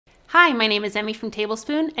Hi, my name is Emmy from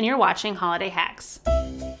Tablespoon, and you're watching Holiday Hacks.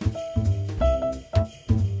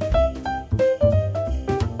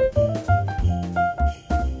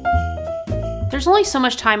 There's only so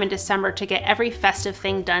much time in December to get every festive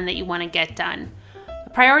thing done that you want to get done. A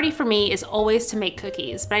priority for me is always to make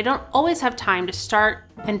cookies, but I don't always have time to start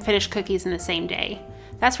and finish cookies in the same day.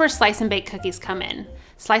 That's where slice and bake cookies come in.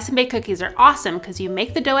 Slice and bake cookies are awesome because you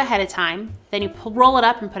make the dough ahead of time, then you roll it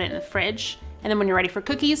up and put it in the fridge, and then when you're ready for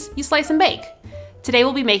cookies, you slice and bake. Today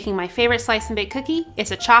we'll be making my favorite slice and bake cookie.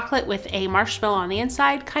 It's a chocolate with a marshmallow on the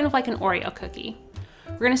inside, kind of like an Oreo cookie.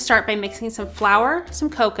 We're gonna start by mixing some flour,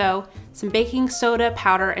 some cocoa, some baking soda,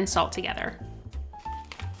 powder, and salt together.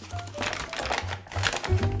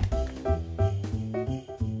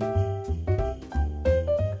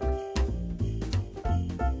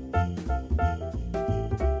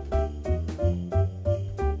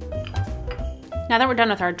 Now that we're done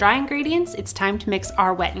with our dry ingredients, it's time to mix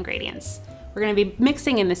our wet ingredients. We're gonna be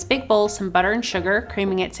mixing in this big bowl some butter and sugar,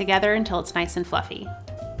 creaming it together until it's nice and fluffy.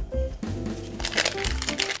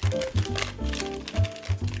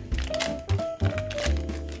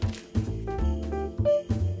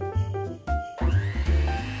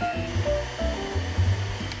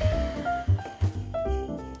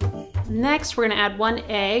 Next, we're gonna add 1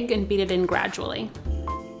 egg and beat it in gradually.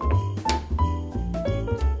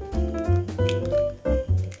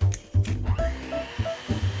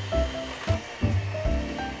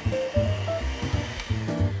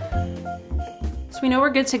 We know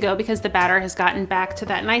we're good to go because the batter has gotten back to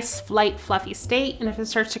that nice light fluffy state, and if it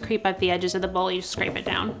starts to creep up the edges of the bowl, you just scrape it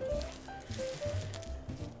down.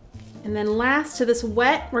 And then last to this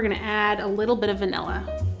wet, we're gonna add a little bit of vanilla.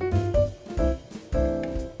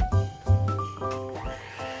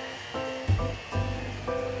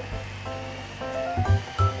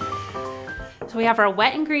 So we have our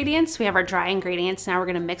wet ingredients, we have our dry ingredients, now we're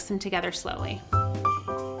gonna mix them together slowly.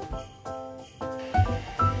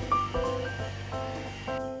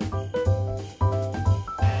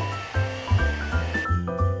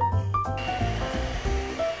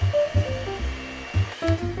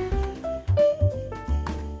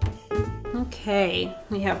 Okay,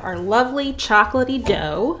 we have our lovely chocolatey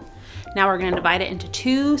dough. Now we're going to divide it into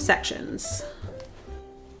 2 sections.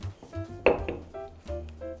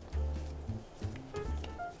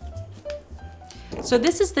 So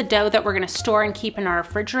this is the dough that we're going to store and keep in our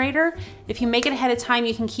refrigerator. If you make it ahead of time,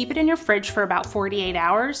 you can keep it in your fridge for about 48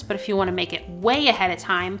 hours, but if you want to make it way ahead of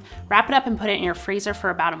time, wrap it up and put it in your freezer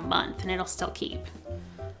for about a month and it'll still keep.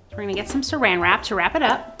 So we're going to get some saran wrap to wrap it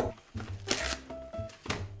up.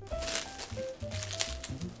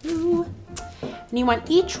 And you want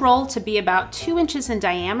each roll to be about 2 inches in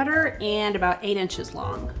diameter and about 8 inches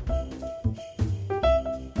long.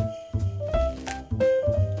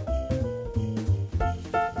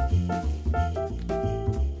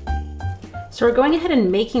 So we're going ahead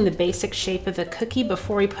and making the basic shape of the cookie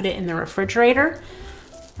before we put it in the refrigerator.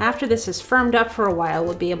 After this is firmed up for a while,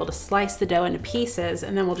 we'll be able to slice the dough into pieces,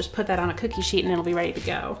 and then we'll just put that on a cookie sheet and it'll be ready to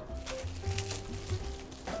go.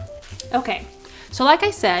 Okay. So like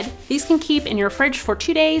I said, these can keep in your fridge for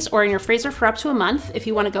 2 days or in your freezer for up to a month. If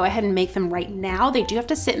you want to go ahead and make them right now, they do have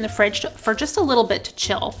to sit in the fridge for just a little bit to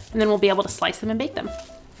chill, and then we'll be able to slice them and bake them.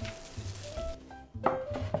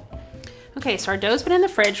 Okay, so our dough's been in the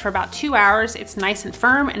fridge for about 2 hours. It's nice and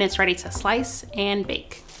firm and it's ready to slice and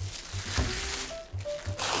bake.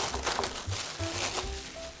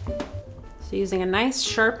 So using a nice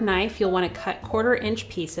sharp knife, you'll want to cut 1/4 inch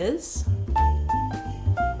pieces.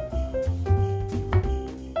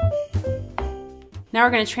 Now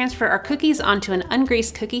we're going to transfer our cookies onto an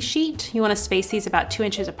ungreased cookie sheet. You want to space these about 2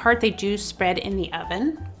 inches apart. They do spread in the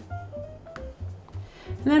oven.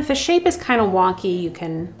 And then if the shape is kind of wonky, you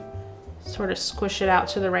can sort of squish it out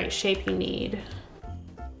to the right shape you need.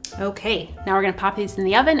 Okay, now we're going to pop these in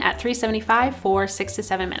the oven at 375 for 6 to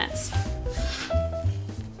 7 minutes.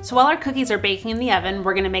 So while our cookies are baking in the oven,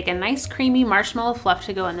 we're going to make a nice creamy marshmallow fluff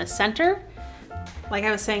to go in the center. Like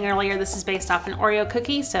I was saying earlier, this is based off an Oreo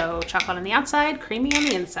cookie, so chocolate on the outside, creamy on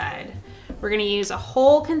the inside. We're gonna use a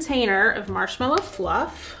whole container of marshmallow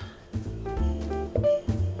fluff.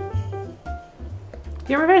 If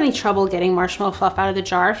you ever have any trouble getting marshmallow fluff out of the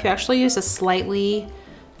jar, if you actually use a slightly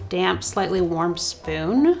damp, slightly warm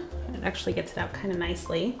spoon, it actually gets it out kind of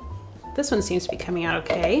nicely. This one seems to be coming out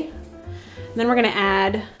okay. And then we're gonna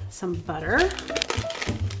add some butter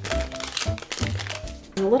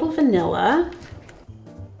and a little vanilla.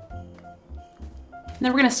 And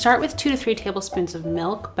then we're gonna start with 2 to 3 tablespoons of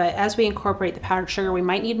milk, but as we incorporate the powdered sugar, we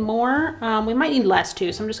might need more. We might need less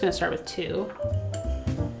too, so I'm just gonna start with 2.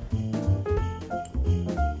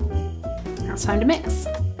 Now it's time to mix.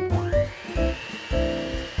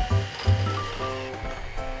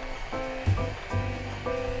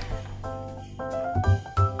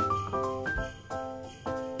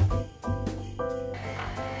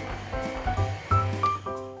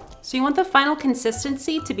 So you want the final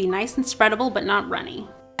consistency to be nice and spreadable, but not runny.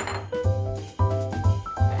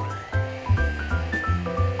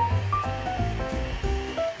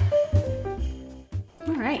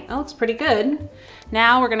 All right, that looks pretty good.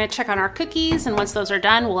 Now we're gonna check on our cookies, and once those are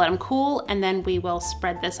done, we'll let them cool, and then we will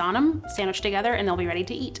spread this on them, sandwich together, and they'll be ready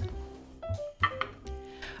to eat.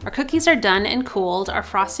 Our cookies are done and cooled, our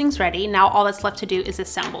frosting's ready. Now all that's left to do is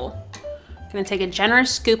assemble. I'm gonna take a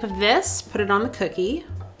generous scoop of this, put it on the cookie,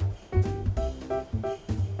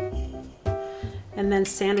 and then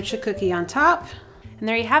sandwich a cookie on top. And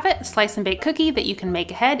there you have it, a slice and bake cookie that you can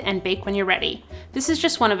make ahead and bake when you're ready. This is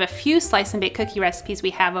just one of a few slice and bake cookie recipes we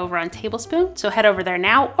have over on Tablespoon, so head over there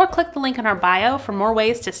now or click the link in our bio for more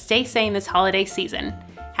ways to stay sane this holiday season.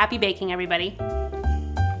 Happy baking, everybody.